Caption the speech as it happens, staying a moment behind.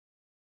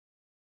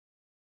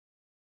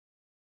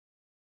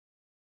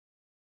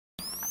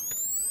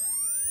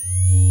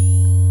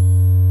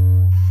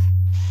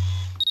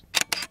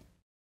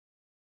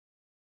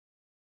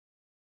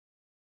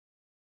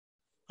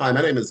Hi,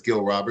 my name is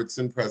Gil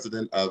Robertson,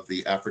 president of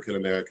the African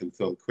American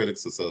Film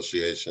Critics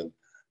Association.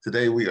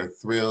 Today, we are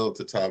thrilled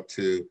to talk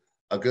to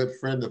a good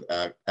friend of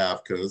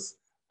AAFCA's,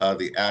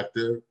 the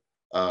actor,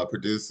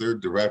 producer,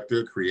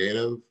 director,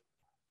 creative,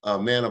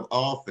 man of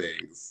all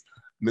things,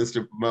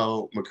 Mr.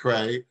 Mo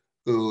McRae,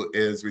 who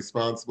is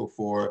responsible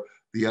for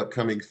the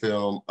upcoming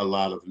film, A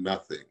Lot of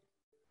Nothing.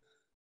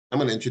 I'm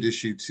going to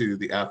introduce you to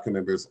the AAFCA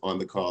members on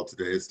the call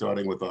today,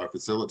 starting with our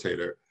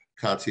facilitator,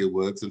 Katia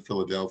Woods in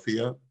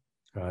Philadelphia,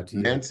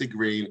 Nancy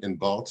Green in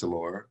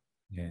Baltimore,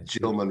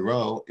 Jill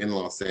Monroe in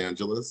Los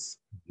Angeles,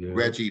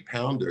 Reggie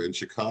Pounder in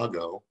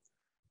Chicago,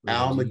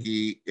 Al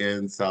McGee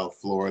in South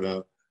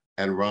Florida,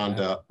 and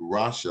Rasha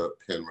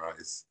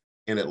Penrice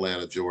in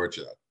Atlanta,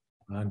 Georgia.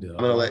 I'm going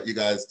to let you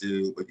guys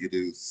do what you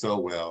do so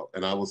well,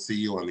 and I will see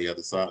you on the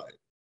other side.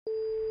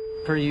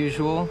 Per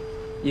usual,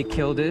 you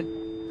killed it,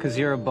 because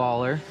you're a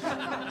baller.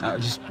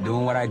 Just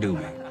doing what I do,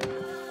 man.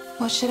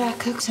 What should I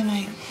cook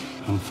tonight?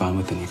 I'm fine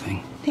with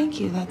anything.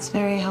 Thank you, that's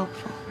very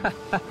helpful.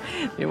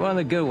 You're one of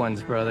the good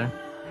ones, brother.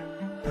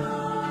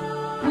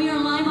 We are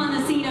live on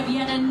the scene of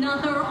yet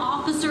another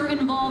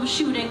officer-involved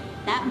shooting.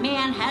 That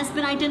man has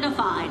been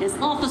identified as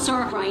Officer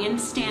Ryan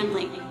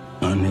Stanley.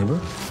 Our neighbor?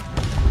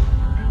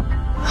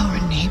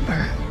 Our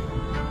neighbor.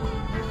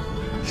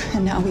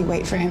 And now we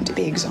wait for him to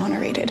be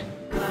exonerated.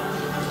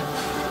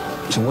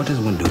 So what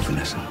does one do,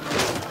 Vanessa?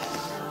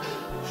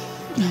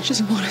 I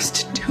just want us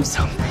to do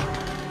something.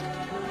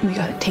 We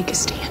gotta take a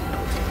stand.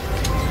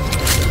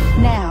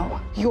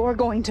 Now, you're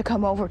going to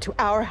come over to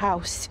our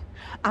house.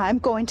 I'm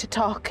going to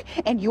talk,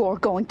 and you're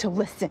going to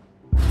listen.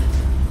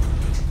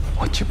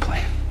 What's your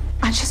plan?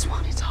 I just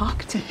want to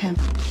talk to him.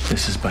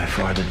 This is by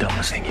far the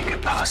dumbest thing you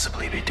could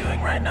possibly be doing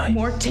right now.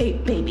 More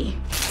tape, baby.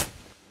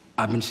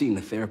 I've been seeing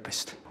a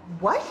therapist.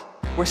 What?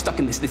 We're stuck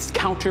in this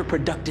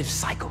counterproductive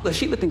cycle. Look,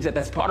 Sheila thinks that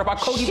that's part of our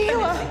codependency.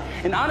 Sheila!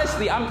 And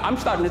honestly, I'm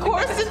starting to think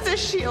Of course it's a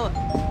Sheila.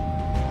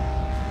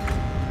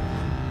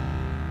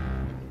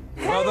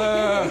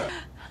 Brother!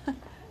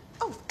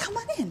 Oh, come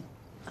on in.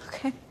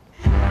 Okay.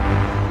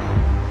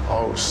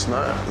 Oh,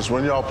 snap. It's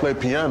when y'all play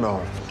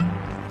piano.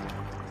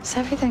 Is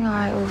everything all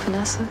right with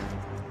Vanessa?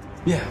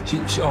 Yeah,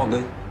 she all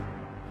good.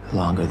 The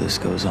longer this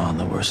goes on,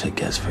 the worse it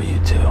gets for you,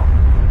 too.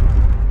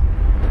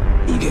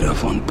 You get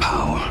off on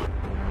power.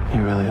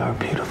 You really are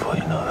beautiful,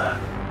 you know that.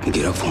 You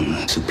get off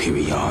on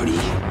superiority.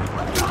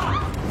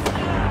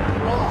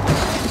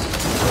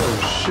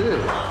 Oh, shit.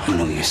 You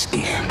know you're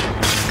scared.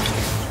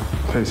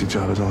 Crazy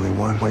job, there's only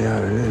one way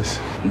out of this.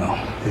 No.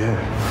 Yeah.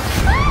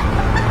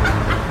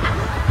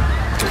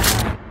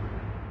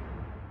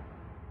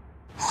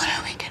 What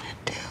are we gonna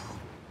do?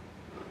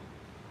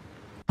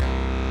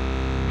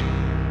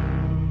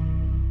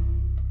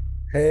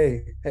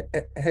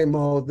 Hey,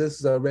 Mo,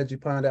 this is Reggie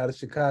Pond out of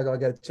Chicago. I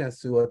got a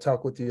chance to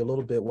talk with you a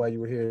little bit while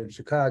you were here in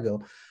Chicago.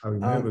 I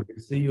remember. Good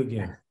to see you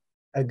again.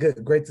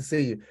 Great to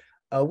see you.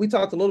 We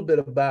talked a little bit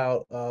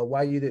about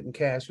why you didn't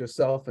cast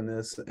yourself in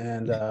this,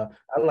 and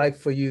I'd like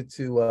for you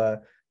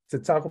to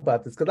talk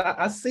about this, because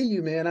I see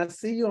you, man. I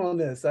see you on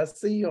this.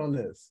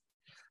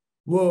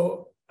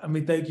 Well, I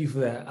mean, thank you for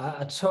that.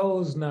 I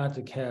chose not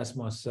to cast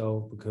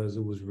myself because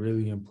it was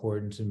really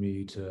important to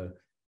me to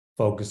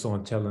focus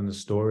on telling the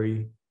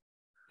story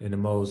in the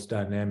most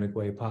dynamic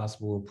way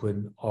possible,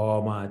 putting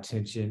all my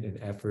attention and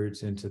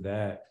efforts into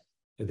that.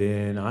 And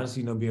then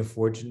honestly, being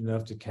fortunate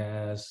enough to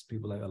cast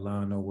people like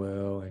Alana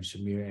Noel and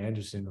Shamir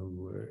Anderson, who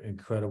were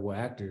incredible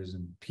actors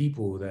and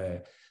people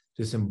that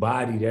just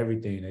embodied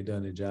everything. They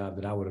done a job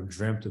that I would have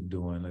dreamt of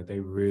doing. Like, they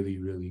really,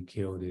 really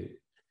killed it.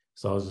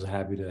 So I was just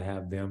happy to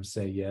have them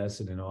say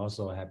yes, and then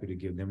also happy to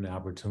give them the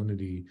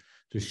opportunity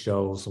to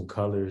show some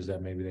colors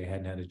that maybe they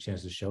hadn't had a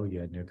chance to show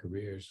yet in their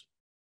careers.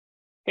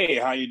 Hey,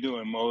 how you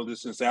doing, Mo?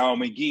 This is Al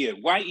McGee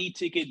at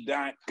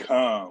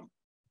yeticket.com.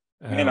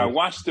 And I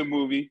watched the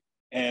movie,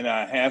 and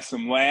I had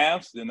some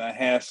laughs, and I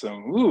had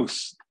some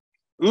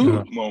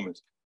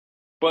moments.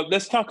 But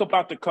let's talk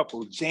about the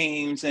couple,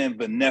 James and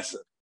Vanessa.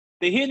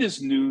 They hear this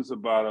news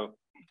about a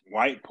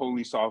white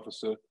police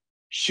officer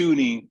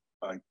shooting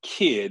a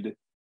kid,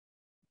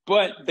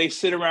 but they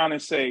sit around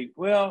and say,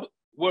 well,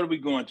 what are we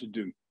going to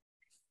do?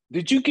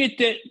 Did you get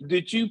that?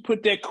 Did you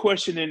put that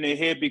question in their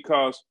head?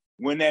 Because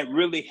when that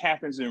really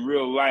happens in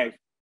real life,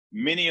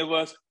 many of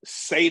us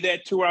say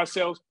that to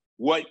ourselves.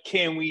 What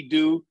can we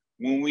do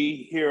when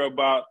we hear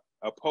about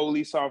a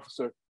police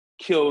officer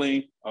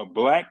killing a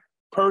Black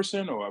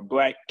person or a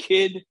Black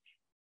kid?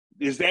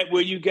 Is that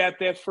where you got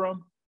that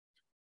from?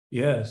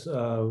 Yes,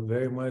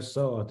 very much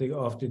so. I think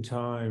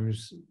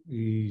oftentimes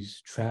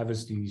these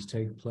travesties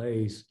take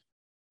place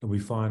and we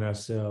find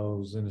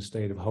ourselves in a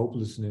state of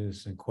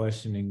hopelessness and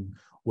questioning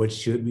what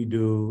should we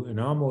do, and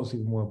almost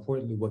even more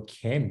importantly, what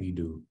can we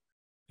do?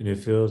 And it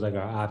feels like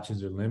our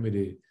options are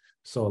limited.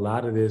 So a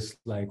lot of this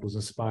was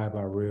inspired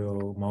by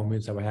real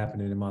moments that were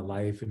happening in my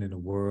life and in the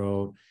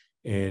world,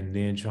 and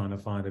then trying to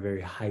find a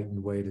very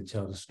heightened way to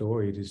tell the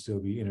story to still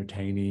be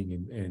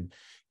entertaining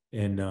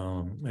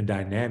and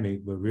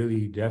dynamic. But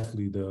really,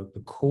 definitely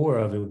the core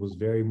of it was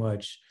very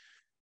much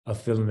a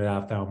feeling that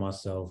I found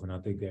myself, and I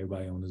think that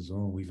everybody on the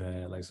Zoom, we've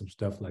had like some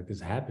stuff like this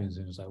happens,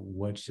 and it's like,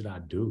 what should I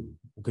do?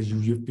 Because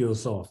you feel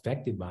so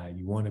affected by it.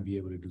 You want to be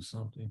able to do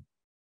something.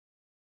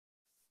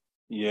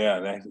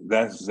 Yeah,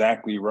 that's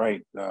exactly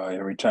right.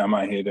 Every time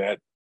I hear that,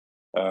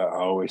 I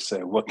always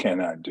say, what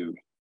can I do?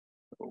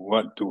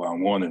 What do I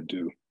want to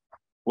do?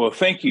 Well,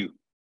 thank you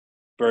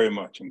very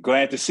much. I'm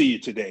glad to see you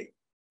today.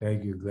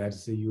 Thank you. Glad to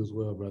see you as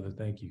well, brother.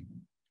 Thank you.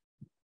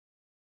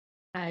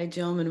 Hi,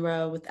 Jill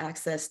Monroe with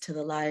Access to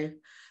the Life.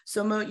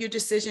 So Mo, your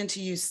decision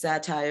to use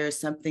satire is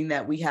something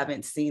that we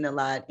haven't seen a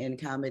lot in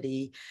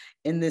comedy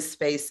in this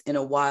space in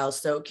a while.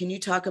 So can you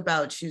talk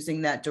about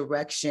choosing that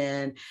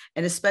direction?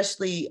 And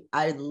especially,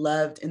 I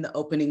loved in the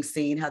opening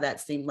scene how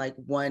that seemed like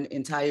one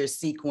entire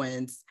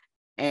sequence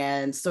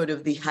and sort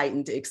of the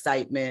heightened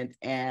excitement,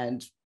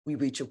 and we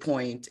reach a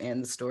point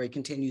and the story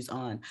continues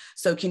on.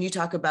 So can you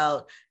talk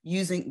about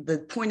using the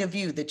point of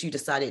view that you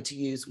decided to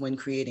use when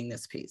creating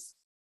this piece?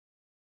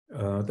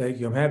 Thank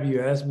you. I'm happy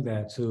you asked me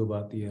that too,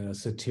 about the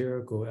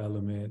satirical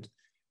element.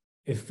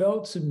 It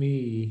felt to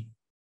me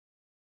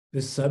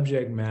the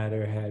subject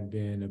matter had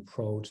been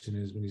approached, and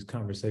there's been these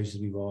conversations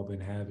we've all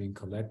been having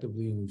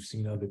collectively, and we've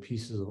seen other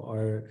pieces of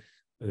art,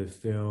 whether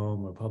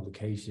film or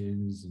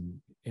publications and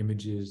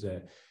images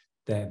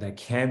that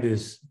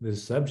canvas the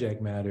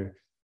subject matter.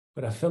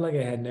 But I felt like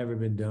it had never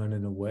been done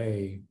in a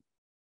way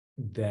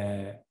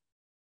that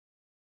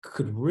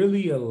could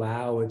really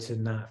allow it to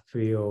not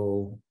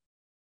feel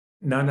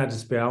not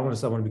despair. I want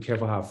to be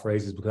careful how I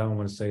phrase this, because I don't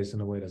want to say this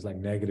in a way that's like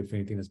negative for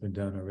anything that's been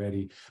done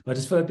already. But I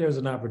just feel like there's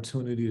an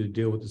opportunity to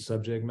deal with the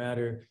subject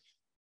matter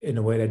in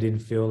a way that didn't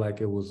feel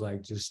like it was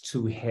like just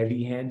too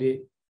heavy-handed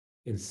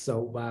and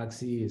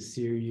soapboxy and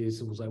serious.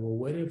 It was like, well,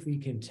 what if we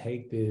can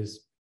take this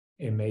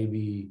and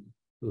maybe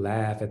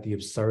laugh at the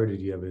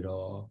absurdity of it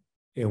all?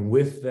 And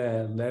with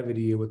that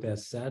levity, with that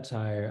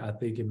satire, I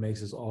think it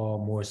makes us all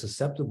more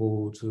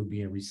susceptible to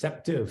being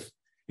receptive,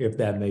 if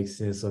that makes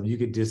sense. So if you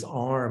could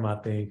disarm, I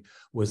think,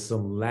 with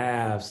some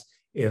laughs,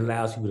 it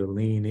allows people to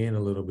lean in a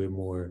little bit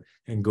more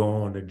and go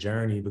on the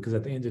journey. Because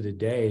at the end of the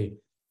day,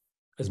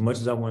 as much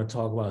as I want to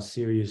talk about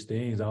serious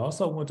things, I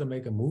also want to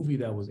make a movie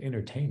that was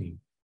entertaining.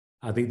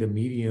 I think the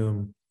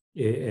medium,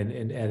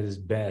 and at its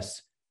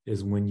best,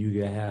 is when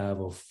you have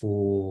a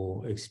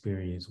full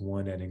experience,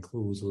 one that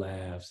includes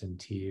laughs and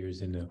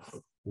tears and the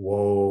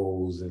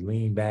whoas and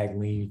lean back,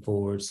 lean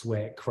forward,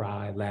 sweat,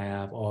 cry,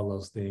 laugh, all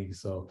those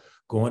things. So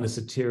going the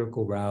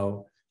satirical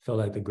route felt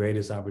like the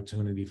greatest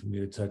opportunity for me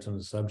to touch on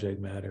the subject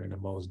matter in the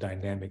most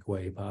dynamic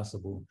way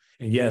possible.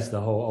 And yes,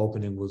 the whole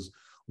opening was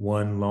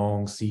one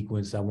long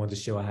sequence. I wanted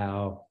to show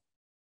how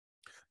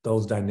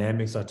those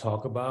dynamics I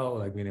talk about,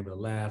 like being able to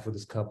laugh with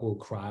this couple,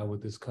 cry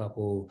with this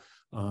couple,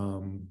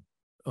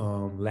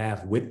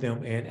 laugh with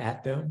them and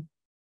at them.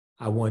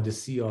 I wanted to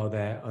see all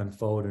that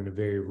unfold in a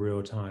very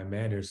real-time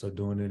manner. So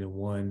doing it in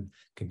one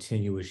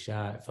continuous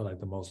shot felt like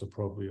the most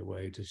appropriate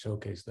way to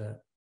showcase that.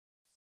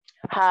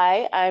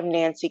 Hi, I'm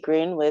Nancy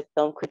Green with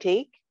Film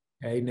Critique.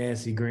 Hey,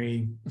 Nancy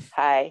Green.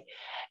 Hi.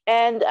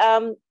 And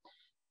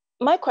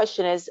my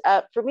question is,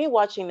 for me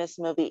watching this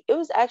movie, it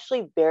was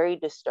actually very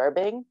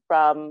disturbing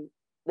from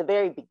the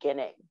very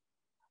beginning.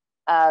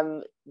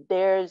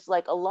 There's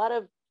like a lot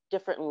of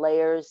different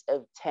layers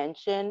of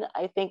tension,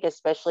 I think,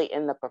 especially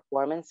in the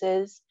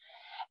performances.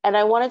 And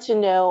I wanted to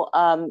know,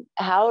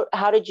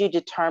 how did you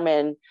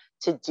determine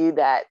to do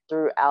that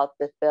throughout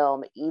the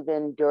film,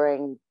 even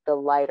during the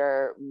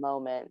lighter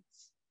moments?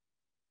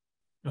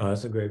 Oh,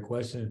 that's a great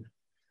question.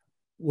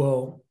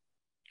 Well,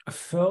 I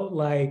felt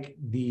like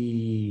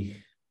the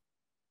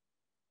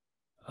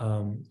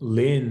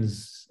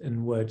lens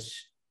in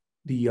which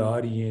the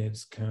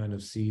audience kind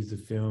of sees the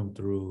film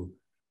through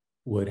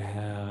would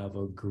have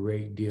a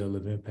great deal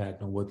of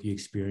impact on what the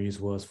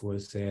experience was for a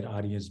said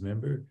audience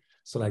member.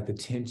 So like the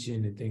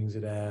tension and things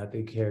of that, I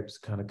think characters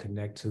kind of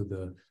connect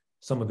to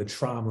some of the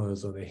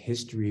traumas or the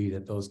history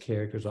that those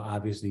characters are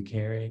obviously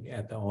carrying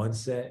at the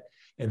onset.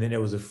 And then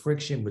there was a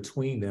friction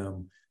between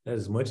them that,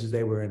 as much as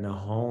they were in the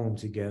home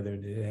together,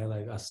 and they had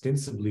like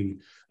ostensibly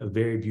a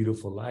very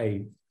beautiful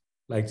life,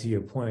 like to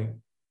your point,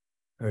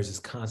 there's this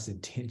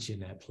constant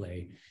tension at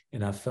play.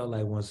 And I felt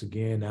like, once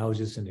again, that was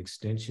just an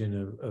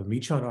extension of me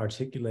trying to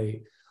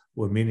articulate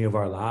what many of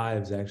our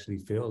lives actually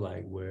feel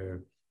like,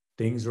 where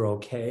things are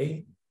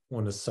okay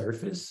on the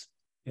surface,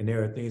 and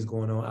there are things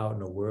going on out in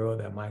the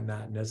world that might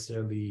not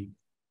necessarily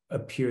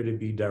appear to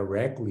be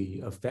directly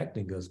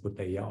affecting us, but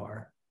they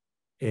are.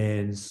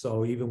 And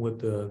so even with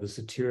the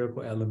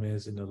satirical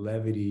elements and the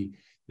levity,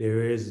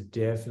 there is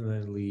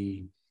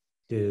definitely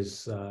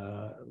this,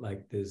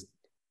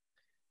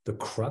 the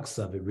crux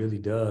of it really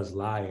does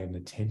lie in the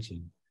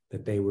tension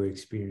that they were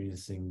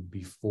experiencing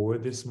before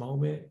this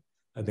moment.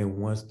 And then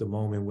once the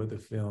moment where the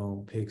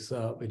film picks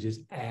up, it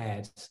just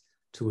adds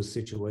to a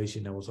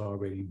situation that was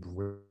already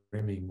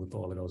brimming with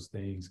all of those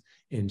things.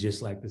 And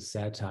just like the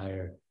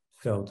satire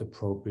felt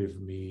appropriate for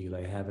me,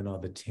 like having all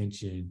the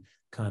tension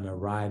kind of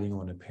riding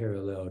on a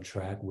parallel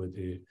track with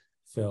it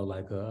felt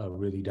like a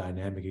really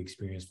dynamic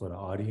experience for the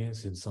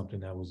audience, and something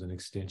that was an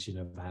extension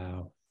of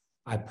how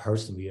I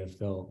personally have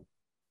felt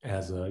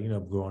as a,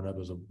 growing up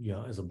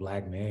as a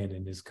Black man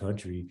in this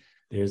country,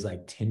 there's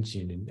like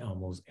tension in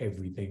almost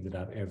everything that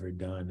I've ever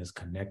done that's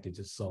connected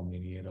to so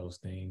many of those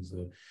things,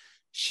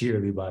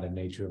 sheerly by the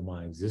nature of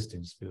my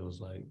existence, feels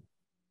like.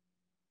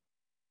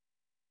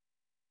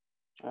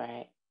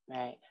 Right,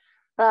 right.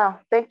 Well,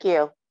 thank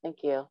you. Thank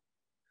you.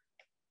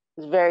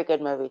 It's a very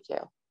good movie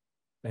too.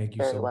 Thank you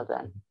very so well much.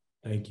 done.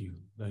 Thank you.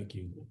 Thank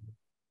you.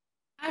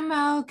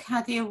 I'm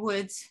Katia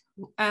Woods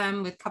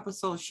with Couple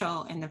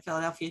Social and the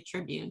Philadelphia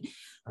Tribune.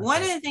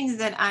 One of the things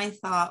that I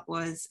thought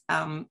was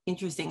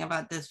interesting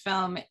about this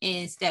film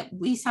is that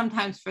we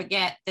sometimes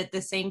forget that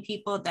the same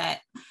people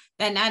that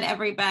not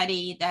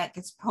everybody that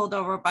gets pulled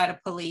over by the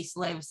police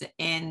lives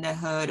in the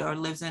hood or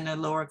lives in a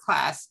lower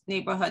class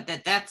neighborhood,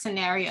 that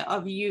scenario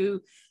of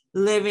you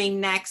living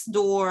next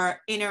door,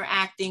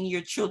 interacting,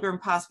 your children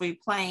possibly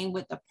playing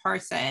with the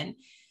person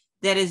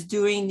that is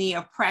doing the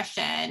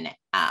oppression,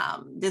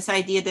 this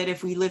idea that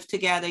if we live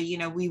together,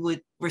 we would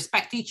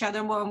respect each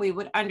other more and we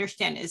would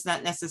understand is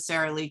not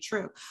necessarily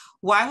true.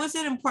 Why was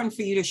it important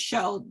for you to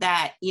show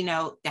that,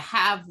 to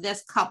have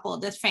this couple,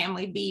 this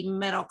family be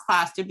middle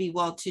class, to be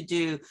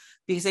well-to-do?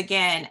 Because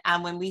again,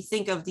 when we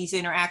think of these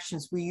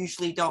interactions, we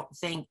usually don't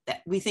think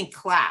that, we think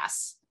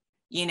class,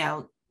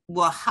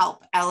 will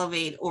help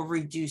elevate or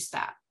reduce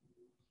that.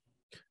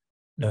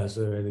 No, that's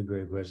a really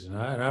great question.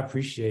 I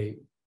appreciate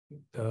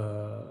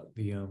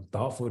the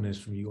thoughtfulness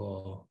from you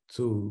all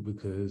too,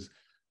 because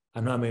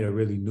I know I made a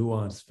really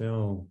nuanced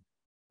film,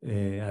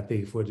 and I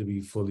think for it to be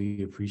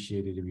fully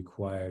appreciated, it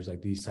requires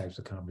like these types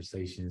of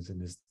conversations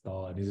and this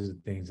thought. These are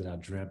the things that I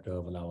dreamt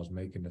of when I was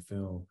making the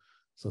film.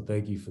 So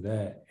thank you for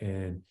that.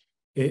 And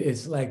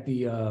it's like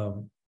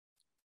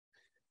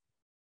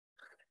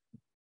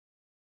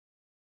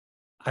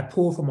I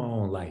pull from my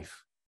own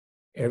life.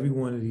 Every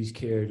one of these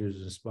characters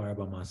is inspired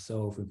by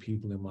myself and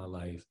people in my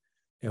life.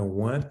 And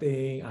one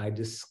thing I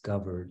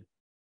discovered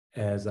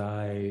as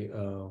I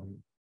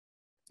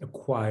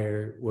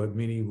acquired what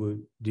many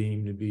would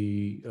deem to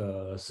be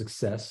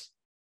success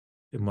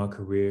in my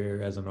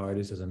career as an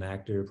artist, as an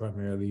actor,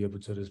 primarily up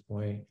until this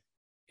point,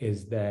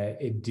 is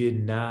that it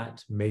did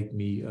not make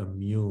me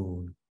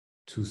immune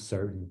to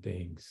certain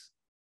things.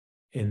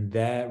 And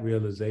that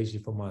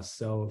realization for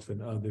myself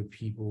and other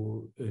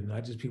people, and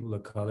not just people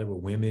of color,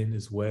 but women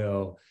as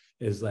well,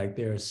 is like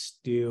there are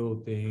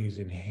still things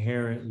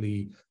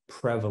inherently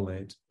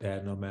prevalent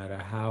that no matter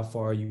how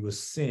far you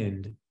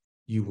ascend,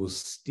 you will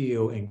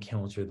still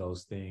encounter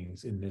those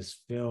things. In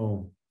this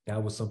film,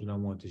 that was something I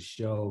wanted to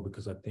show,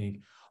 because I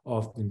think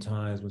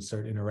oftentimes when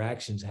certain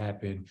interactions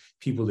happen,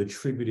 people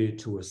attribute it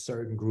to a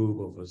certain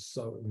group of a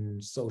certain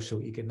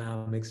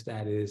socioeconomic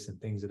status and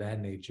things of that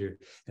nature.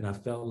 And I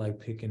felt like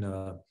picking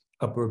a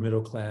upper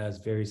middle class,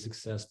 very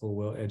successful,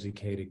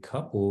 well-educated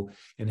couple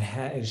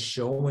and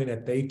showing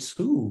that they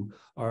too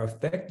are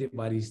affected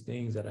by these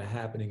things that are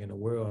happening in the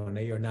world, and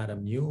they are not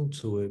immune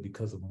to it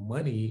because of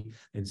money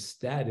and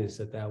status,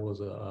 that was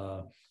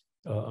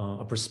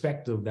a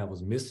perspective that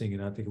was missing.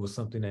 And I think it was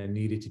something that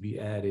needed to be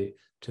added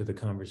to the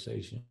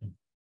conversation.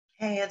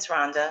 Hey, it's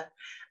Rhonda.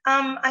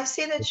 I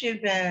see that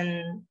you've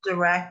been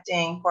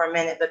directing for a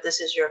minute, but this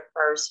is your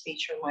first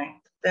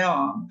feature-length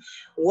film.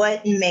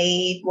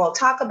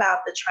 Talk about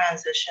the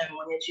transition.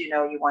 When did you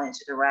know you wanted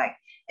to direct,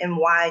 and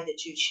why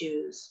did you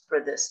choose for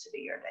this to be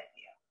your debut?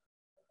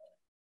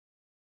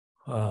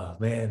 Oh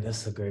man,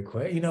 that's a great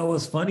question.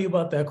 What's funny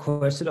about that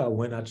question, or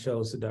when I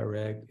chose to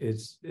direct,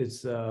 it's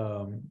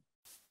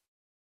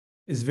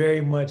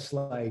very much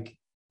like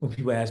when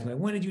people ask me,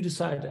 like, when did you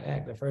decide to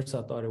act? At first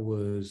I thought it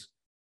was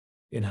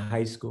in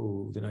high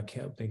school. Then I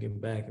kept thinking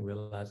back and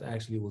realized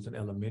actually it was in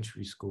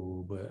elementary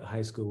school, but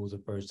high school was the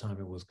first time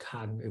it was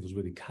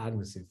really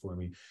cognizant for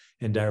me.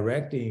 And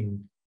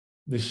directing,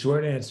 the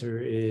short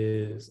answer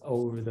is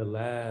over the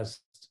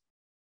last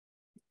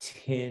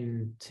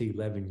 10 to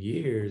 11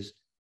 years,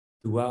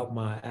 throughout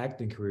my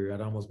acting career,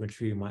 I'd almost been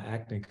treating my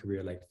acting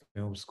career like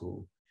film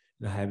school.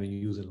 And I have been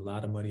using a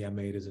lot of money I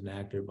made as an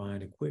actor,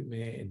 buying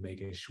equipment and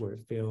making short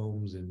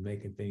films and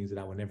making things that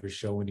I would never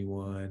show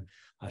anyone.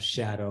 I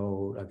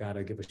got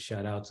to give a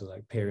shout out to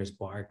like Paris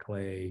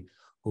Barclay,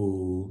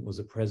 who was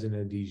the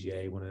president of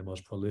DGA, one of the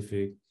most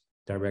prolific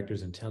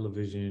directors in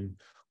television,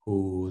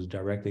 who was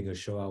directing a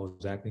show I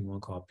was acting on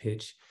called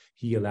Pitch.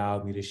 He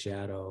allowed me to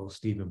shadow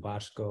Stephen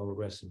Bochco,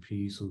 rest in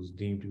peace, who's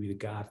deemed to be the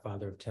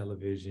godfather of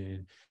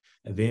television.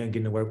 And then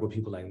getting to work with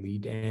people like Lee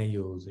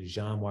Daniels and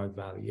Jean-Marc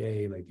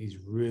Valier, like these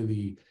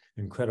really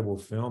incredible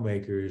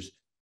filmmakers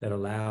that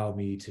allowed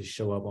me to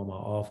show up on my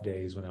off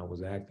days when I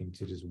was acting,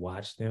 to just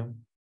watch them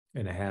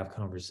and to have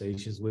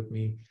conversations with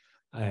me.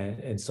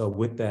 And so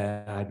with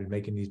that, I've been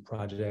making these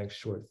projects,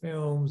 short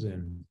films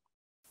and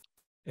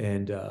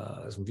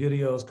some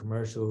videos,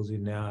 commercials,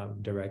 and now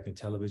I'm directing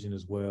television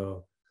as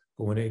well.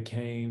 But when it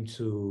came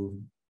to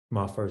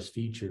my first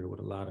feature, With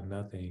a Lot of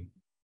Nothing,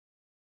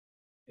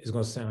 it's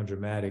going to sound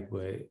dramatic,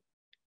 but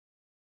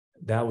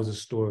that was a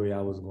story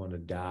I was going to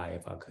die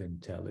if I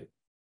couldn't tell it.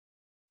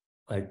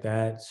 like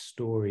that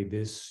story,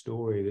 this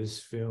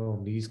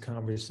film, these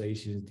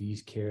conversations,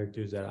 these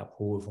characters that I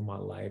pulled from my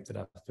life that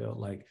I felt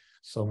like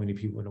so many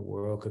people in the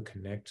world could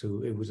connect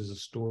to. It was just a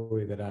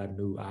story that I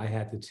knew I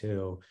had to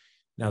tell.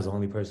 And I was the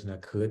only person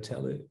that could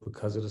tell it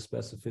because of the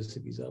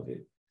specificities of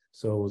it.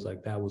 So it was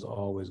like, that was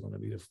always going to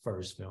be the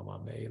first film I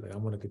made. Like,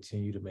 I'm going to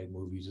continue to make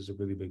movies. It's a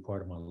really big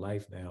part of my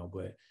life now,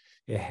 but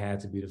it had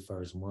to be the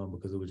first one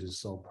because it was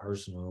just so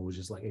personal. It was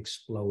just like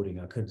exploding.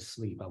 I couldn't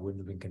sleep. I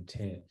wouldn't have been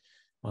content.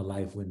 My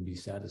life wouldn't be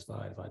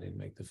satisfied if I didn't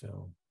make the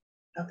film.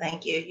 Oh,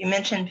 thank you. You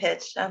mentioned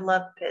pitch. I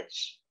love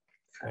pitch.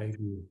 Thank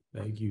you.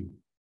 Thank you.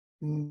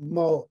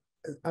 Mo,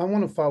 I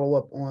want to follow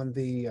up on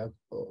the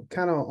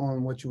kind of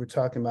on what you were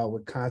talking about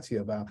with Katya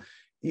about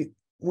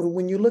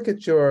when you look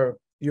at your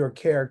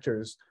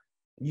characters,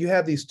 you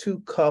have these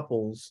two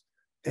couples,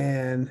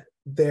 and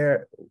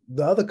the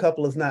other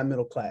couple is not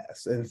middle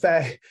class. In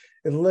fact,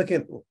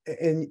 looking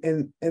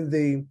in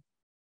the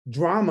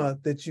drama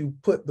that you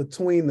put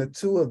between the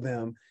two of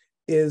them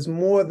is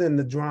more than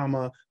the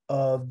drama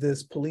of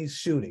this police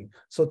shooting.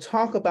 So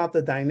talk about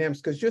the dynamics,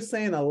 because you're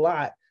saying a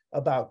lot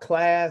about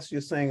class,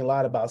 you're saying a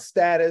lot about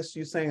status,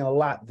 you're saying a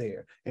lot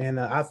there. And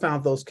I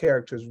found those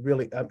characters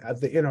really,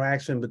 the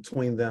interaction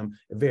between them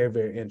very,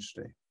 very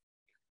interesting.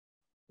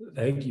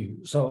 Thank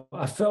you. So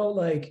I felt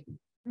like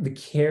the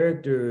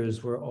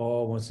characters were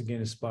all, once again,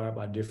 inspired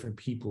by different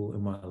people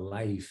in my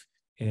life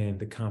and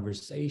the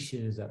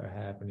conversations that are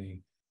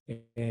happening.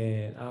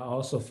 And I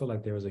also feel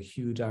like there was a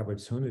huge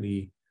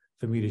opportunity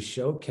for me to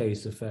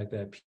showcase the fact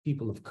that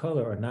people of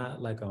color are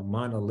not like a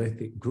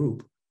monolithic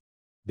group.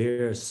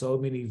 There are so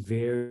many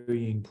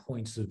varying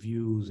points of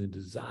views and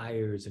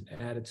desires and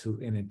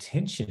attitude and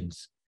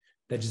intentions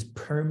that just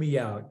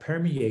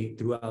permeate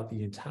throughout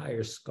the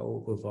entire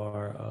scope of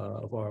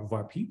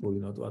our people,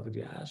 throughout the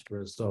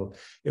diaspora. So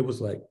it was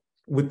like,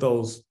 with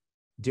those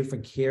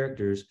different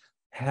characters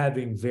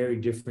having very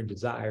different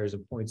desires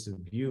and points of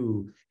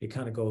view, it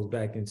kind of goes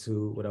back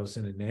into what I was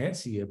saying to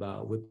Nancy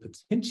about with the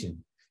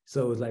tension.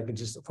 So it's like,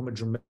 just from a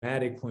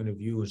dramatic point of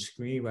view and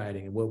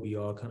screenwriting and what we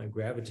all kind of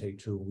gravitate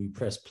to when we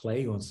press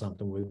play on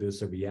something, whether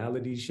it's a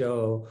reality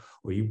show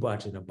or you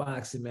watching a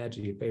boxing match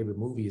or your favorite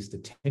movie, it's the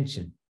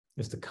tension,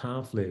 it's the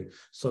conflict.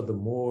 So the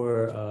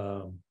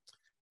more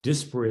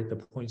disparate the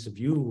points of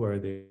view were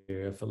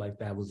there, I feel like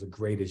that was the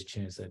greatest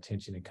chance at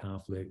tension and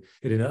conflict.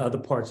 And then the other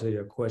parts of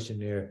your question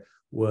there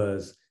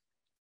was,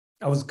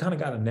 I was kind of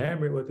got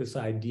enamored with this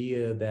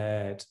idea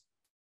that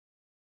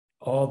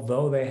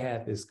although they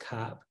had this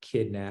cop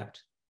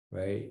kidnapped,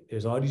 right?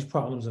 There's all these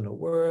problems in the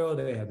world.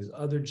 They have this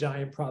other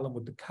giant problem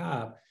with the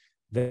cop.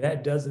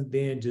 That doesn't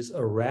then just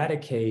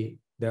eradicate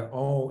their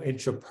own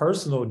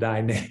interpersonal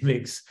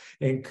dynamics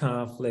and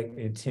conflict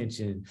and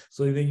tension.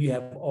 So then you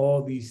have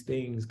all these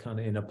things kind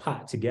of in a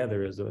pot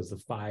together as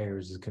the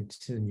fires is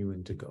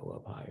continuing to go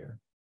up higher.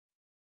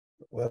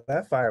 Well,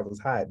 that fire was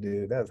hot,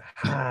 dude. That was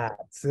hot,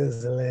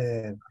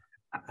 sizzling.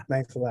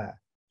 Thanks a lot.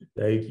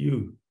 Thank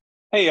you.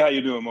 Hey, how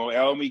you doing, Mo?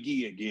 Al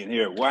McGee again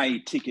here at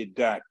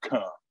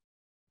yeticket.com.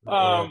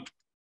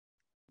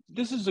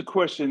 This is a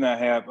question I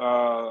have.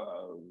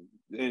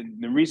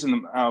 And the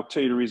reason, I'll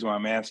tell you the reason why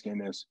I'm asking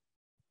this.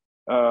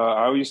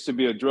 I used to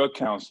be a drug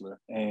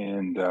counselor,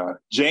 and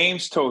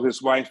James told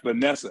his wife,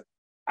 Vanessa,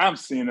 I'm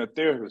seeing a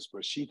therapist,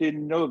 but she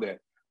didn't know that.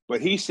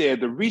 But he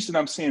said, the reason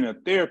I'm seeing a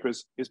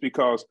therapist is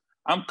because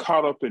I'm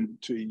caught up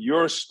into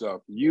your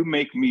stuff. You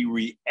make me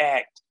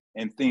react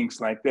and things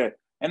like that.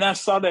 And I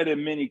saw that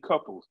in many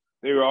couples.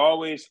 They were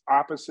always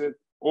opposite,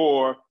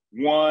 or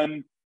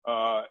one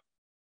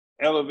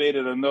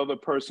elevated another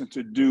person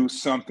to do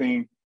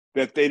something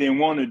that they didn't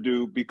want to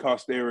do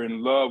because they were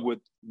in love with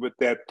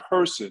that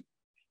person.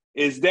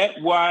 Is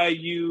that why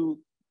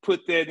you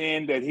put that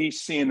in, that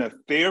he's seeing a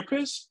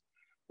therapist?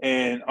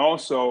 And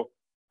also,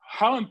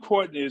 how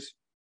important is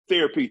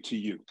therapy to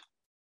you?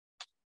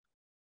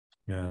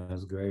 Yeah,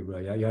 that's great, bro.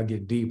 Y'all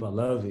get deep. I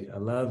love it. I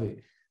love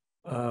it.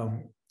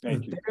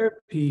 Thank you.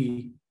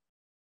 Therapy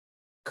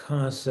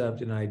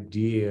concept and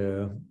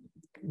idea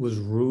was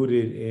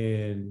rooted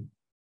in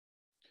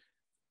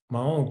my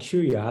own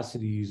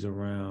curiosities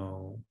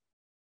around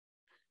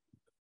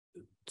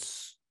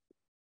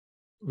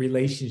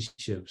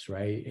relationships,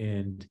 right?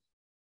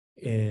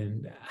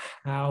 And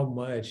how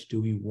much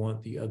do we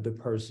want the other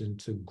person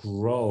to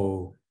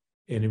grow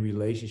in a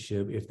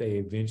relationship if they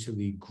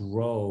eventually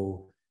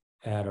grow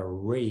at a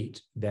rate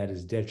that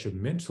is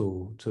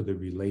detrimental to the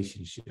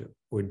relationship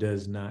or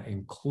does not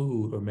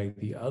include or make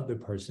the other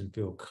person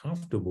feel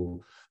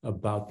comfortable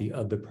about the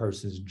other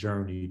person's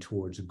journey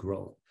towards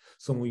growth.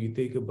 So when you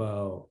think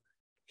about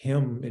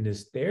him in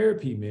his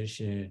therapy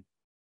mission,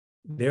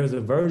 there was a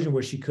version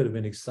where she could have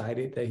been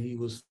excited that he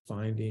was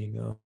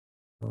finding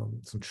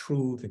some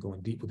truth and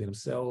going deep within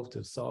himself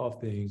to solve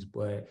things.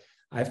 But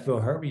I feel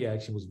her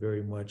reaction was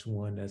very much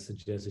one that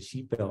suggested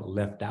she felt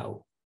left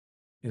out.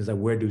 It's like,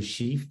 where does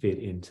she fit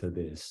into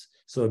this?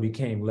 So it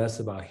became less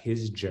about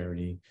his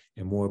journey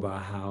and more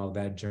about how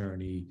that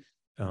journey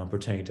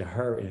pertained to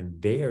her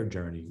and their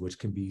journey, which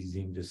can be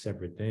deemed as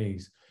separate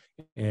things.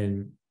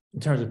 And in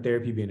terms of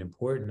therapy being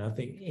important, I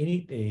think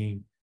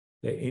anything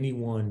that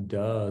anyone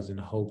does in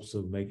hopes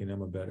of making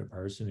them a better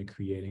person and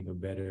creating a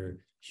better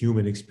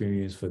human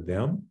experience for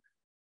them,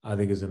 I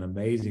think is an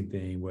amazing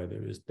thing,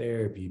 whether it's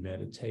therapy,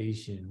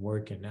 meditation,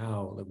 working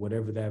out, like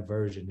whatever that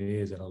version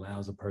is that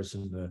allows a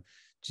person to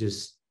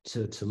just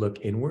to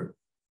look inward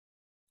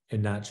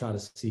and not try to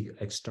seek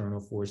external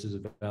forces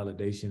of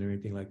validation or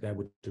anything like that,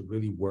 but to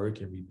really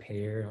work and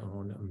repair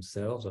on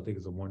themselves. I think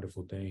it's a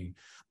wonderful thing.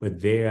 But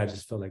there, I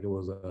just felt like it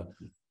was a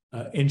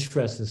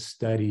interesting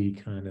study,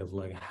 kind of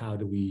like, how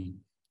do we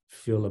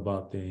feel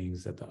about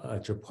things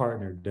that your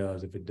partner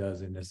does if it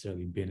doesn't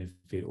necessarily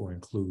benefit or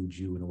include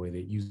you in a way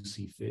that you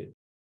see fit?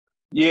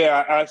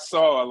 Yeah, I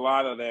saw a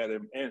lot of that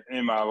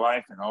in my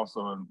life, and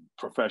also in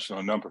professional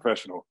and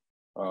non-professional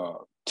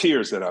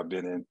tiers that I've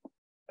been in.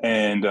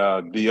 And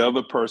the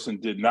other person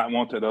did not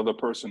want that other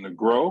person to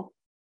grow,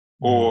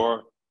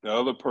 or the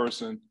other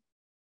person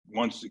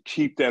wants to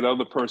keep that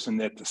other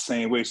person at the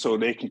same way so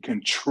they can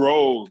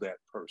control that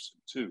person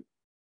too.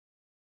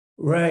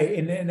 Right,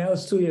 and that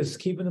was too, is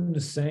keeping them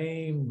the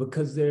same,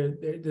 because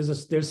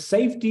there's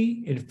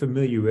safety in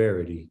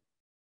familiarity.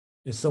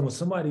 And so when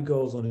somebody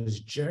goes on this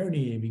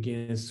journey and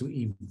begins to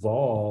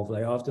evolve,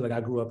 like often, like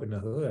I grew up in the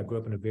hood, I grew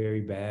up in a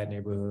very bad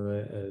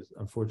neighborhood, as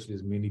unfortunately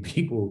as many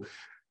people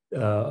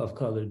of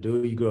color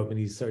do. You grow up in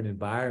these certain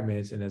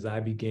environments, and as I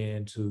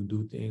began to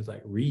do things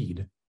like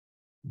read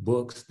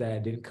books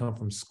that didn't come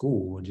from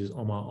school and just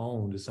on my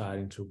own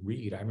deciding to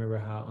read, I remember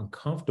how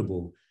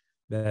uncomfortable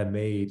that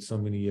made so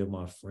many of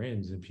my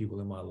friends and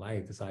people in my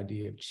life, this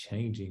idea of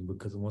changing,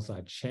 because once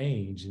I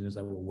changed, and it's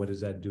like, well, what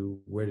does that do?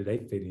 Where do they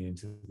fit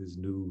into this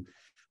new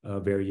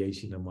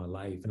variation of my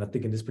life? And I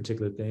think in this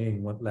particular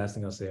thing, one last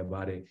thing I'll say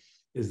about it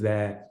is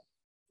that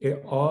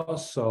it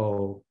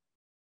also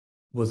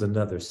was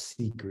another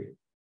secret.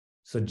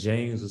 So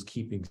James was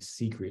keeping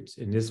secrets,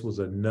 and this was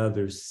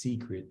another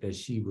secret that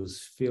she was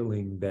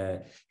feeling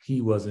that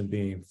he wasn't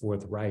being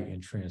forthright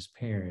and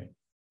transparent,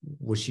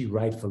 what she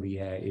rightfully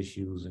had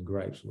issues and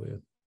gripes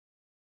with.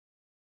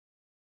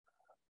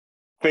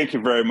 Thank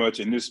you very much.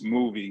 And this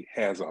movie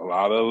has a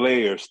lot of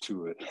layers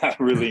to it. I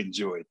really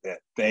enjoyed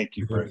that. Thank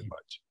you very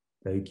much.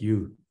 Thank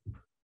you.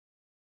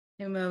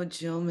 Hey Mo,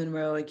 Jill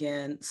Monroe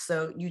again.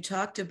 So you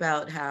talked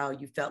about how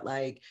you felt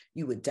like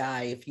you would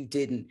die if you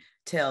didn't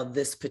tell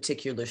this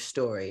particular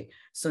story.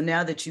 So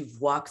now that you've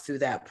walked through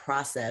that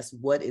process,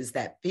 what is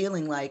that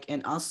feeling like?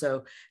 And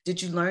also, did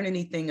you learn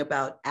anything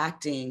about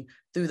acting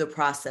through the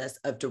process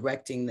of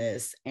directing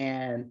this,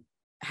 and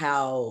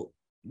how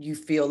you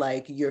feel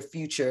like your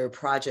future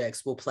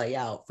projects will play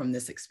out from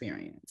this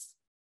experience?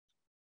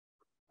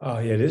 Oh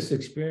yeah, this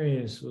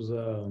experience was,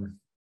 I'm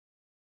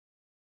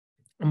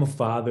a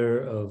father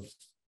of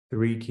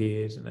 3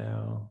 kids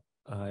now.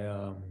 I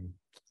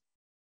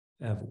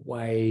have a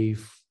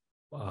wife,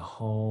 a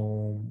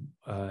home.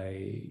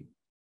 I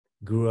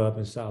grew up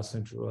in South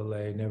Central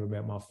LA, never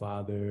met my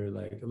father.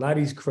 Like a lot of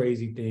these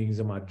crazy things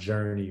in my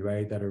journey,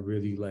 right, that are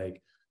really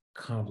like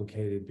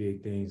complicated,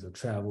 big things. I've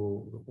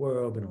traveled the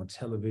world, been on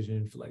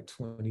television for like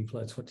 20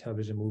 plus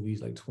television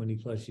movies, like 20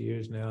 plus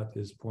years now at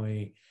this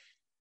point.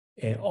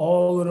 And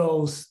all of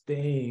those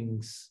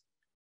things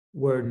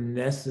were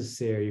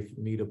necessary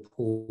for me to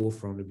pull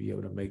from to be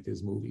able to make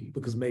this movie,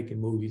 because making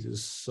movies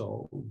is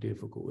so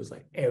difficult. It's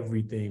like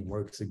everything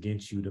works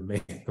against you to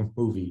make a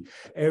movie.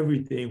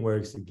 Everything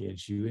works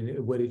against you.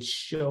 And what it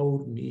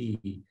showed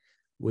me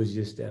was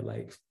just that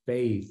like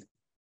faith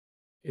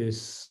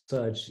is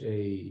such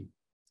a,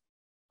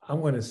 I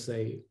want to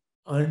say,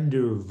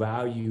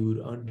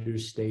 undervalued,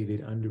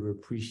 understated,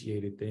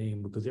 underappreciated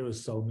thing, because there were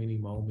so many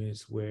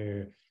moments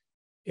where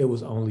it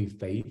was only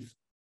faith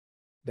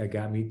that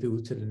got me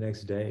through to the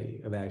next day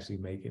of actually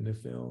making the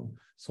film.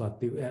 So I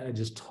think it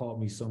just taught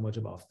me so much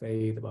about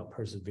faith, about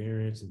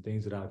perseverance, and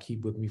things that I'll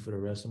keep with me for the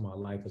rest of my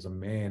life as a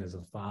man, as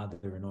a father,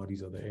 and all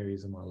these other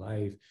areas of my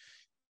life.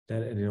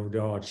 That, and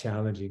they're all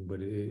challenging,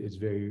 but it's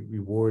very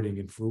rewarding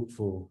and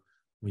fruitful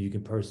when you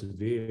can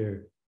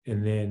persevere.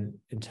 And then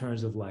in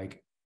terms of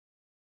like,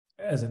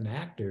 as an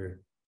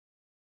actor,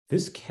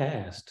 this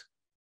cast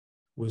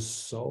was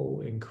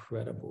so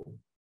incredible.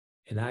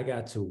 And I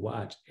got to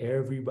watch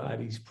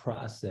everybody's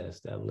process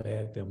that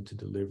led them to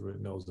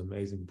delivering those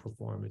amazing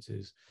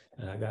performances.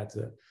 And I got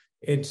to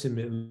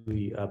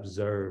intimately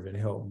observe and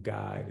help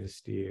guide and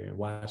steer and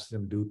watch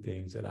them do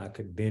things that I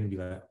could then be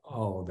like,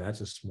 oh,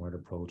 that's a smart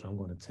approach. I'm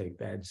going to take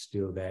that and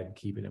steal that and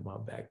keep it in my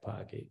back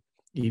pocket.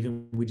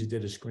 Even we just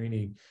did a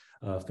screening,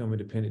 Film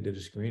Independent did a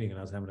screening, and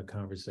I was having a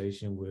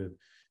conversation with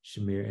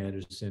Shamir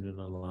Anderson and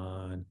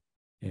Alon,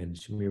 and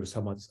Shamir was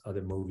talking about this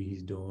other movie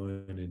he's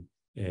doing,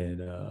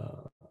 and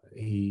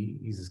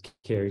he's his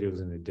character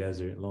was in the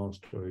desert. Long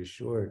story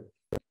short,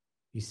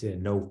 he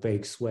said no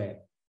fake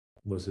sweat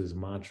was his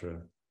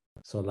mantra.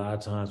 So a lot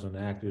of times when the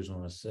actors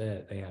on a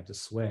set, they have to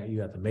sweat.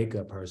 You have the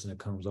makeup person that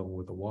comes over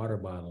with a water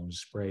bottle and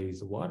sprays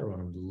the water on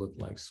them to look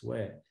like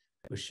sweat.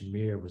 But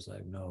Shamir was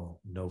like,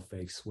 no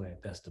fake sweat.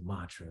 That's the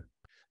mantra.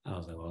 I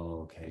was like,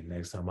 oh, okay,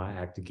 next time I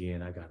act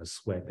again, I gotta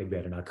sweat. They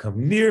better not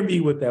come near me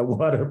with that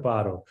water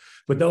bottle.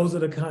 But those are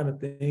the kind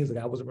of things,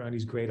 like I was around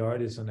these great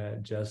artists on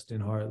that,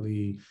 Justin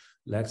Hartley,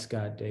 Lex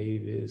Scott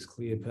Davis,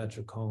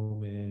 Cleopatra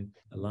Coleman,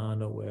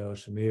 Alana Well,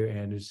 Shamir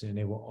Anderson.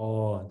 They were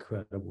all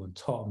incredible and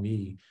taught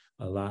me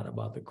a lot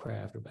about the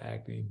craft of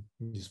acting,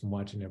 just from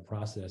watching their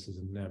processes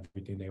and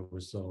everything. They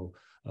were so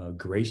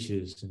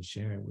gracious and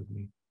sharing with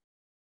me.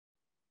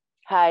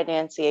 Hi,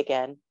 Nancy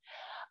again.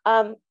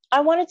 I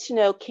wanted to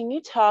know, can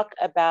you talk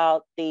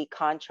about the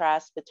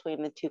contrast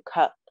between the two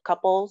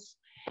couples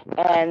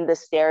and the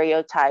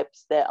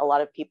stereotypes that a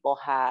lot of people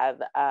have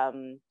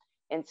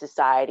in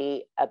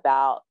society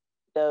about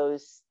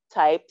those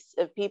types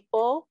of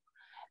people,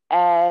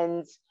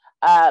 and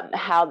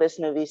how this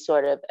movie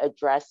sort of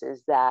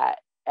addresses that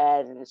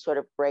and sort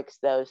of breaks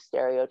those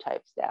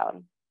stereotypes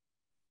down?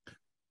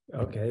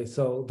 Okay,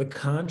 so the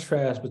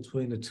contrast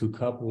between the two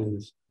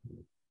couples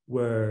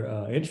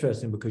were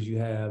interesting because you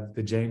have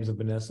the James and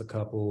Vanessa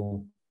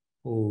couple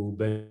who,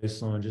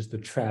 based on just the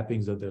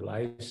trappings of their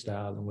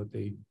lifestyle and what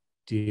they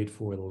did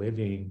for a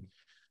living,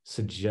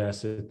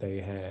 suggests that they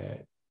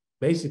had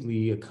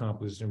basically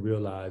accomplished and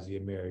realized the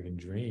American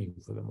dream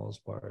for the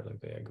most part. Like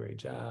they had great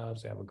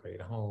jobs, they have a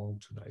great home,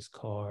 2 nice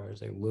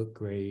cars, they look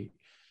great,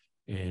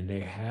 and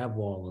they have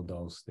all of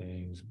those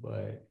things,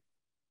 but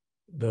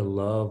the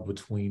love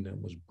between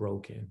them was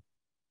broken.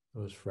 It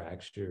was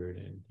fractured,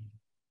 and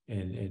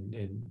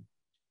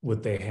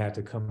what they had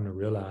to come to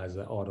realize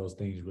that all those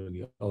things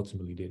really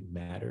ultimately didn't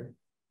matter.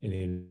 And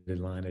in the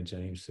line that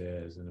James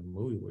says in the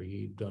movie, where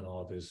he'd done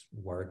all this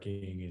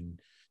working and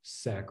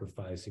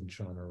sacrificing,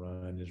 trying to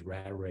run this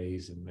rat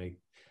race and make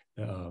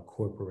a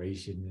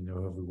corporation and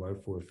whoever we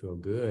work for feel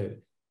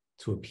good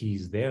to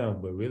appease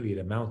them, but really it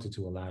amounted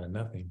to a lot of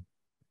nothing.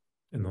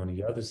 And on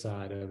the other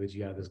side of it,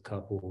 you have this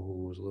couple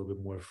who was a little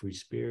bit more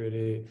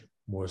free-spirited,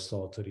 more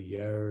salt of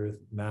the earth,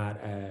 not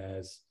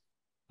as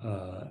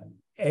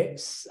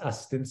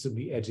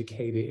ostensibly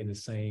educated in the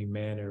same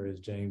manner as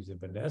James and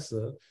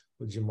Vanessa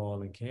with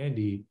Jamal and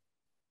Candy,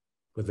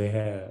 but they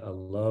had a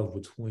love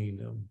between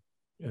them,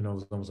 and it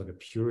was almost like a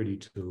purity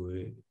to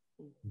it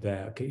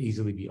that could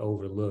easily be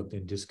overlooked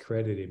and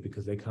discredited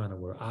because they kind of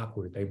were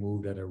awkward. They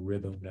moved at a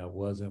rhythm that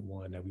wasn't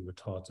one that we were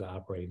taught to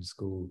operate in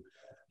school.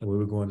 And we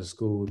were going to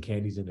school with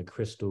Candies and the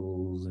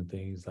Crystals and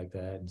things like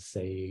that, and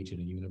Sage and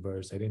the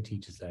Universe. They didn't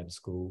teach us that in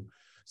school.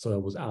 So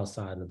it was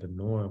outside of the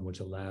norm, which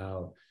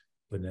allowed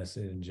Vanessa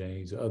and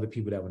James, or other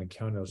people that would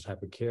encounter those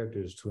type of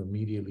characters, to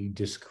immediately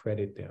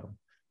discredit them.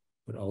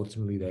 But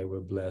ultimately, they were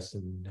blessed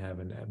in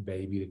having that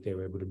baby that they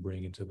were able to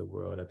bring into the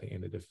world at the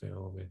end of the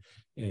film.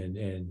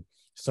 And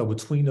so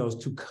between those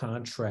two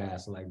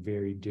contrasts, like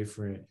very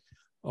different,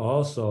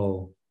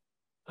 also,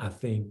 I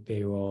think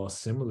they were all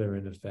similar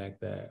in the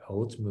fact that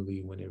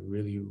ultimately, when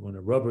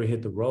the rubber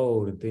hit the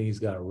road and things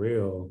got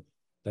real,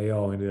 they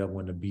all ended up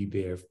wanting to be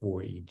there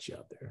for each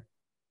other.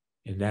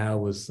 And that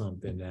was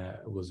something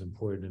that was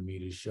important to me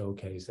to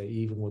showcase, that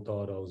even with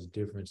all those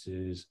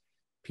differences,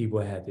 people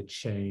had to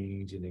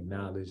change and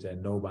acknowledge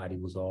that nobody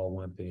was all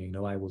one thing.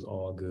 Nobody was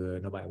all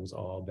good. Nobody was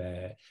all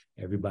bad.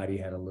 Everybody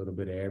had a little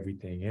bit of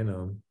everything in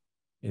them,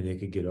 and they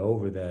could get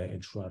over that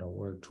and try to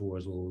work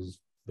towards what was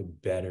the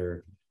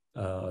better,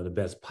 the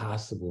best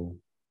possible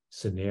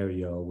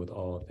scenario with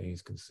all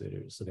things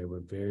considered. So they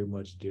were very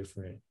much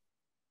different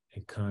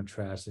and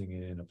contrasting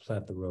in a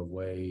plethora of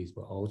ways,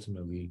 but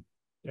ultimately,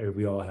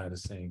 we all had the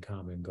same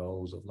common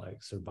goals of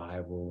like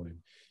survival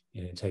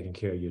and taking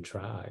care of your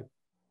tribe.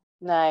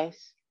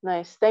 Nice.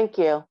 Thank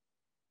you.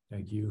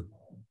 Thank you.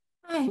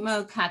 Hi,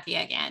 Mo,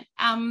 Katia again.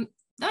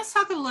 Let's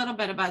talk a little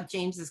bit about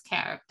James's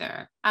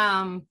character.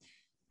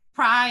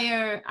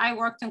 Prior, I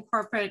worked in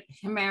corporate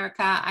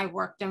America. I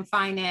worked in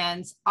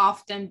finance,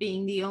 often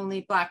being the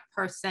only Black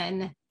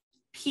person,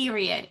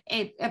 period,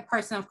 a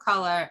person of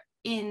color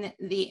in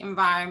the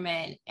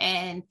environment,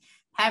 and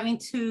having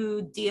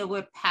to deal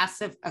with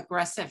passive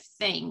aggressive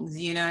things,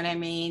 you know what I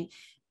mean?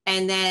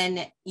 And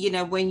then,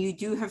 when you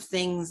do have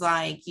things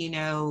like,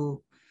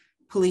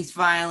 police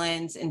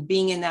violence and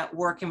being in that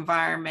work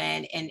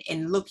environment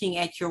and looking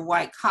at your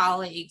white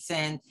colleagues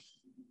and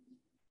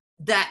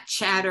that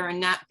chatter and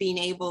not being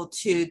able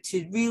to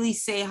really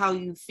say how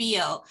you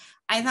feel.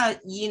 I thought,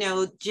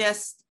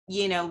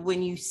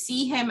 when you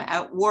see him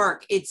at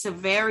work, it's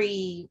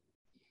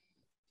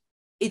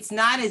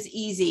not as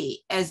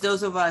easy as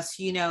those of us,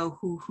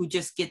 who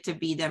just get to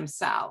be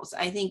themselves.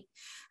 I think,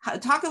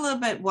 talk a little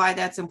bit why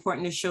that's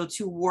important to show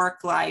to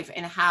work life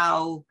and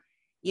how,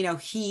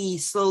 he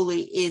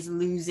slowly is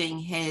losing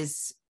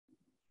his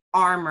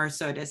armor,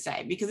 so to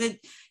say, because it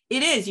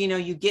is,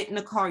 you get in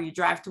the car, you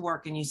drive to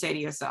work and you say to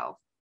yourself,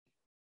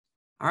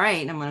 all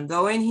right, I'm going to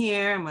go in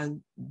here, I'm going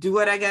to do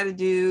what I got to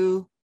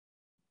do.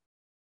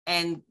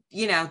 And,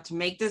 to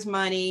make this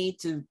money,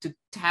 to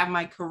have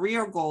my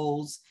career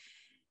goals.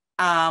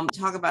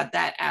 Talk about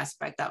that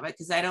aspect of it,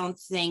 because I don't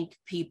think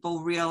people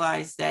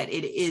realize that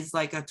it is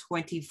like a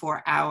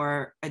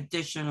 24-hour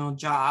additional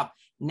job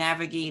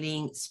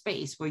navigating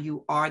space where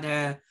you are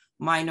the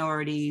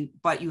minority,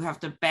 but you have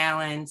to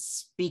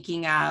balance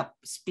speaking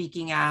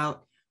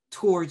out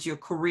towards your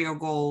career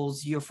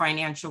goals, your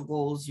financial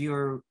goals,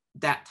 your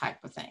that type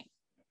of thing.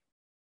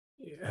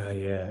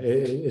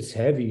 It's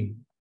heavy,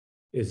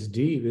 it's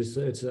deep. It's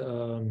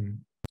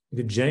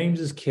the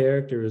James's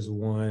character is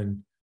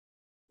one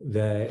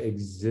that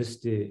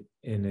existed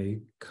in a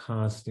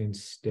constant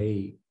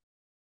state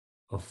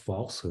of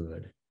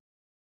falsehood,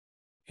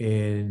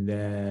 and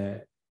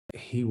that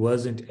he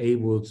wasn't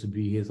able to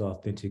be his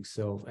authentic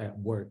self at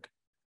work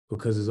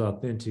because his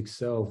authentic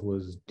self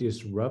was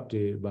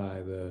disrupted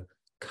by the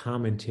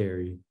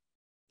commentary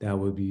that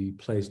would be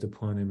placed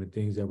upon him and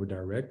things that were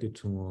directed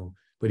to him,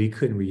 but he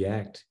couldn't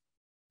react.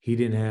 He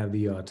didn't have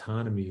the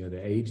autonomy or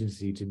the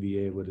agency to be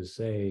able to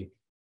say,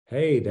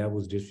 hey, that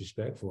was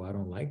disrespectful. I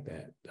don't like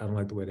that. I don't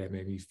like the way that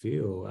made me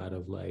feel, out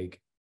of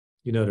like,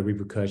 you know, the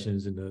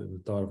repercussions and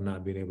the thought of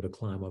not being able to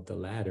climb up the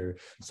ladder.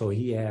 So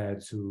he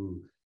had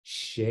to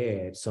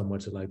shed so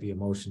much of like the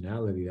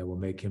emotionality that will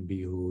make him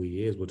be who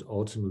he is, which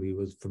ultimately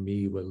was, for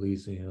me, what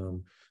leads to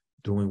him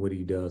doing what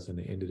he does in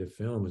the end of the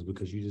film, is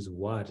because you just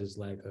watch, it's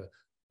like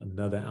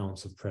another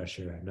ounce of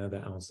pressure,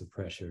 another ounce of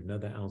pressure,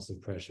 another ounce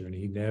of pressure. And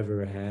he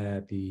never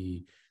had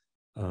the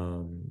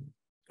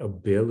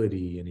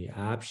ability and the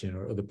option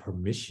or the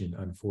permission,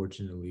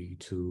 unfortunately,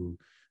 to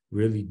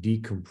really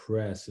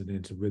decompress and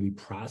then to really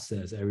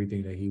process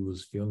everything that he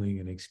was feeling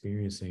and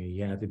experiencing. He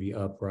had to be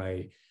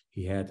upright.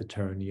 He had to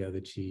turn the other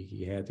cheek.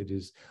 He had to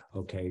just,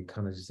 okay,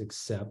 kind of just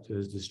accept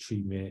this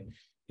treatment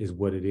is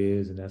what it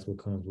is. And that's what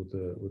comes with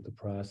the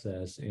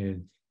process.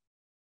 And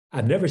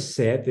I've never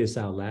said this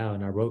out loud.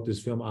 And I wrote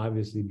this film,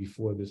 obviously,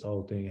 before this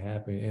whole thing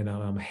happened. And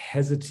I'm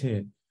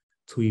hesitant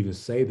to even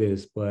say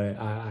this, but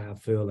I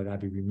feel like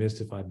I'd be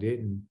remiss if I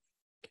didn't.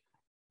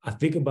 I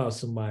think about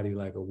somebody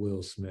like a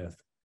Will Smith.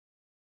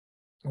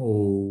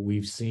 Oh,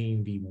 we've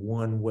seen the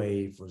one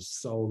way for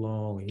so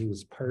long. He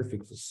was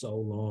perfect for so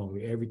long.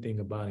 Everything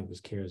about him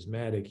was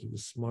charismatic. He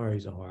was smart.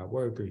 He's a hard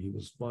worker. He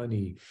was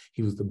funny.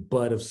 He was the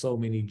butt of so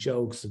many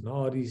jokes and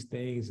all these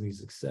things, and he's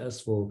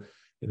successful.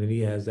 And then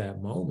he has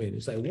that moment.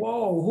 It's like,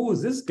 whoa, who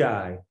is this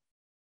guy?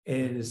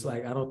 And it's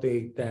like, I don't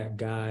think that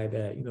guy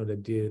that, you know,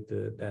 that did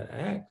that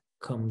act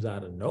comes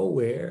out of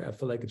nowhere. I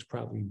feel like it's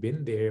probably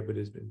been there, but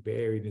it's been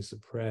buried and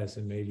suppressed.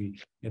 And maybe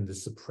in the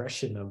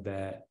suppression of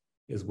that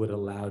is what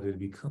allowed it to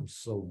become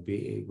so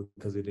big,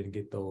 because it didn't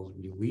get those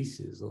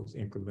releases, those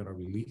incremental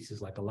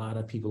releases like a lot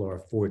of people are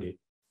afforded.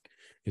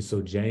 And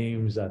so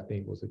James, I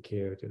think, was a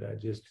character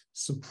that just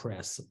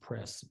suppressed.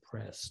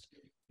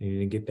 And he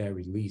didn't get that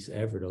release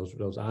ever.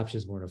 Those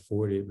options weren't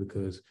afforded,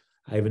 because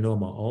I even know in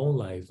my own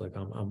life, like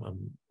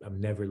I'm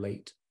never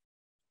late,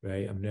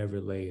 right? I'm never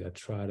late. I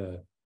try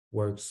to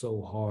work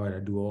so hard.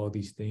 I do all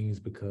these things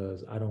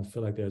because I don't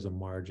feel like there's a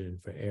margin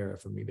for error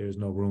for me. There's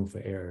no room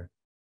for error.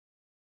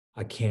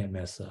 I can't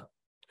mess up.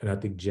 And I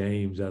think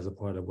James, as a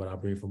part of what I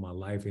bring from my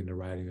life in the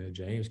writing of the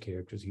James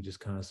characters, he just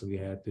constantly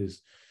had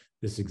this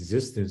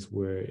existence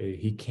where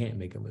he can't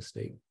make a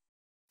mistake.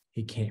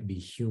 He can't be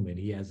human.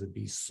 He has to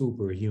be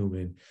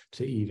superhuman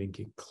to even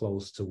get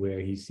close to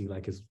where he see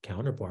like his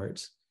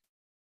counterparts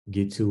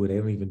get to it. They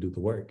don't even do the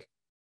work.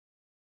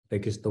 They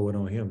just throw it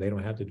on him. They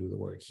don't have to do the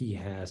work. He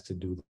has to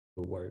do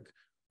the work,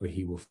 or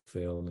he will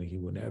fail and he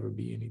will never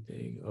be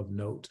anything of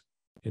note.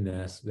 And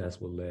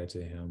that's what led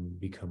to him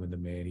becoming the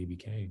man he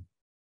became.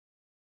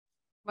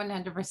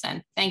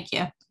 100%. Thank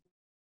you.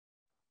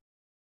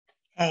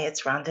 Hey,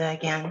 it's Rhonda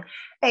again.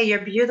 Hey,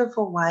 your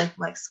beautiful wife,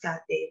 like Scott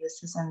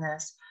Davis, is in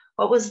this.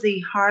 What was the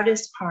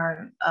hardest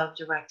part of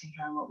directing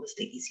her, and what was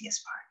the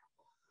easiest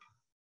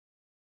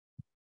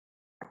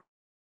part?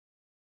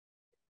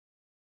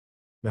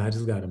 Man, I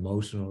just got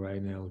emotional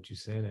right now with you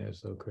saying that.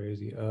 It's so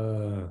crazy.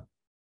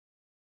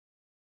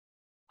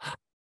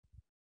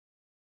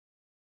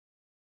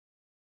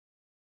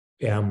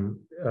 Yeah,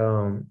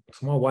 so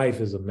my wife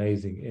is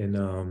amazing,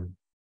 and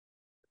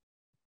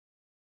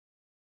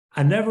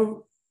I never.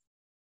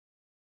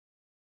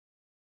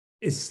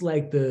 It's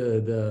like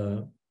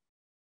the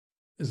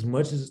as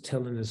much as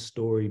telling this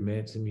story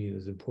meant to me,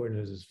 as important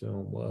as this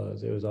film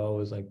was, there was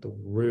always like the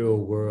real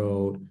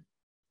world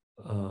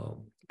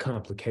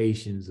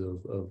complications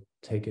of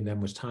taking that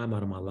much time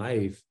out of my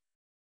life.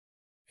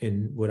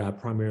 And what I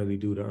primarily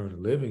do to earn a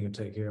living and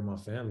take care of my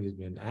family has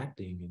been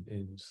acting.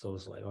 And so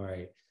it's like, all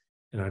right.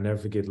 And I never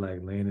forget like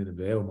laying in the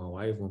bed with my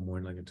wife one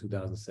morning, like in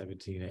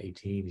 2017 or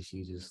 18, and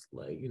she just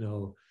like, you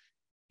know,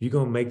 you're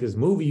going to make this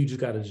movie, you just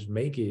got to just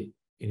make it.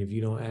 And if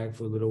you don't act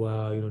for a little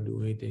while, you don't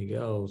do anything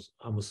else,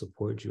 I'm going to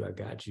support you. I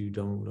got you.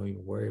 Don't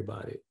even worry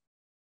about it.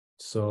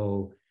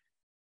 So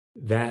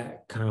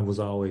that kind of was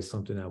always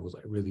something that was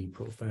like really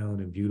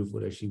profound and beautiful,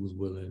 that she was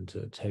willing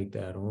to take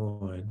that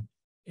on.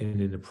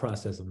 And in the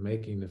process of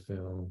making the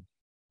film,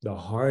 the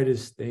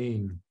hardest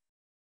thing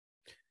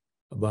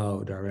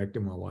about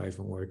directing my wife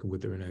and working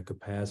with her in that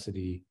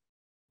capacity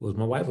was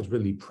my wife was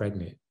really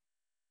pregnant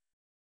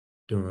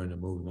during the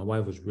movie. My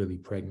wife was really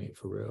pregnant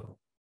for real.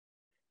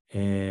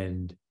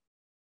 And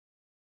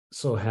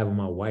so having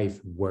my wife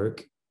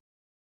work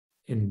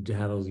and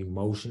have those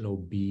emotional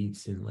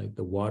beats and like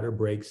the water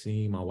break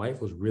scene. My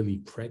wife was really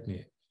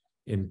pregnant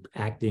and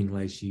acting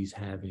like she's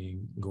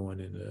going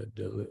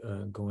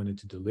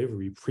into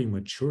delivery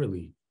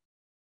prematurely.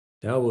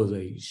 That was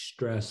a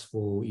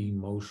stressful,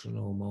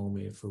 emotional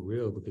moment for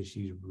real, because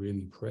she's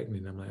really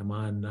pregnant. I'm like, am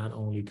I not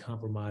only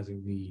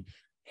compromising the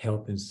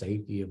health and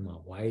safety of my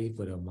wife,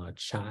 but of my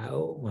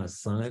child, my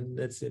son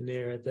that's in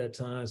there at that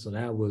time? So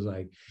that was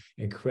like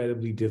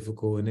incredibly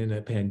difficult. And then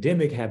a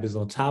pandemic happens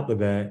on top of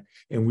that,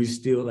 and we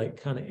still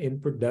like kind of in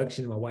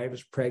production. My wife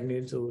is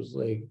pregnant, so it was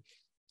like,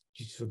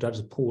 so I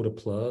just pulled the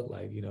plug,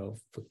 like, you know,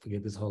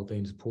 forget this whole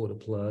thing, just pull the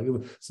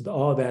plug. So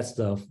all that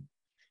stuff.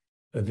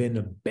 But then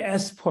the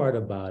best part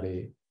about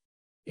it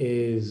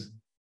is,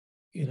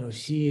 you know,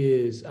 she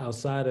is,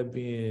 outside of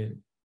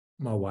being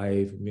my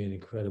wife, being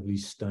incredibly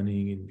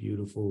stunning and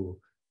beautiful,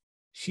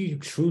 she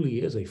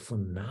truly is a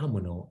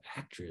phenomenal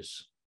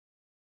actress.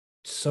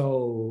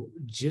 So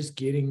just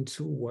getting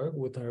to work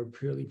with her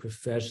purely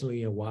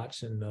professionally and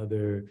watch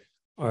another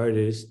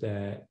artist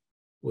that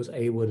was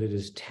able to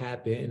just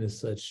tap into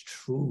such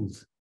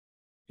truth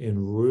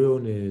and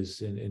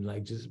realness and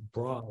like just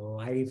brought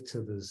life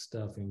to this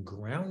stuff and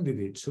grounded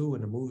it too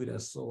in a movie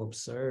that's so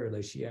absurd.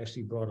 Like she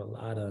actually brought a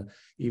lot of,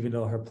 even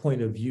though her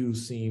point of view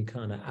seemed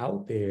kind of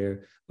out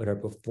there, but her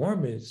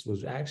performance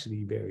was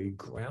actually very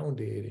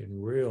grounded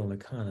and real and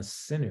kind of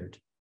centered.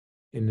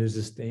 And there's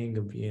this thing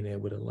of being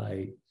able to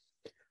like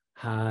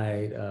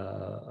hide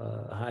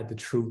the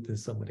truth in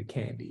some of the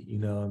candy. You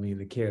know what I mean?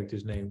 The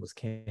character's name was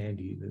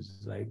Candy.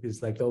 It's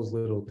like those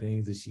little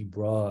things that she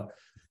brought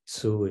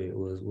to it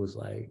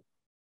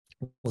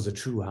was a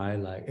true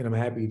highlight. And I'm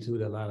happy too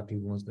that a lot of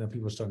people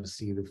are starting to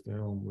see the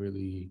film,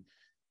 really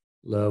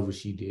love what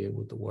she did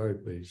with the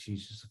work, but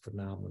she's just a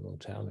phenomenal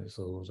talent.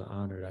 So it was an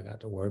honor that I got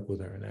to work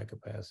with her in that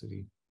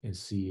capacity and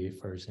see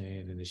it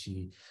firsthand, and that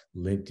she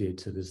linked it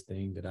to this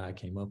thing that I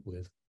came up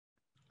with.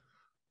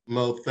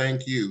 Mo,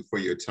 thank you for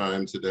your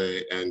time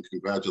today, and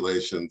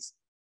congratulations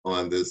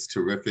on this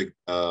terrific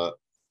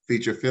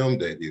feature film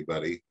debut,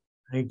 buddy.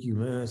 Thank you,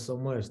 man, so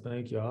much.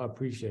 Thank you. I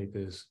appreciate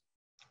this.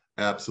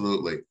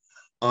 Absolutely.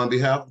 On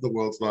behalf of the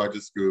world's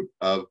largest group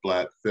of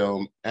Black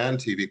film and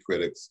TV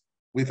critics,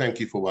 we thank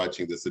you for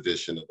watching this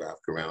edition of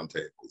AAFCA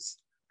Roundtables.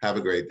 Have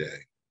a great day.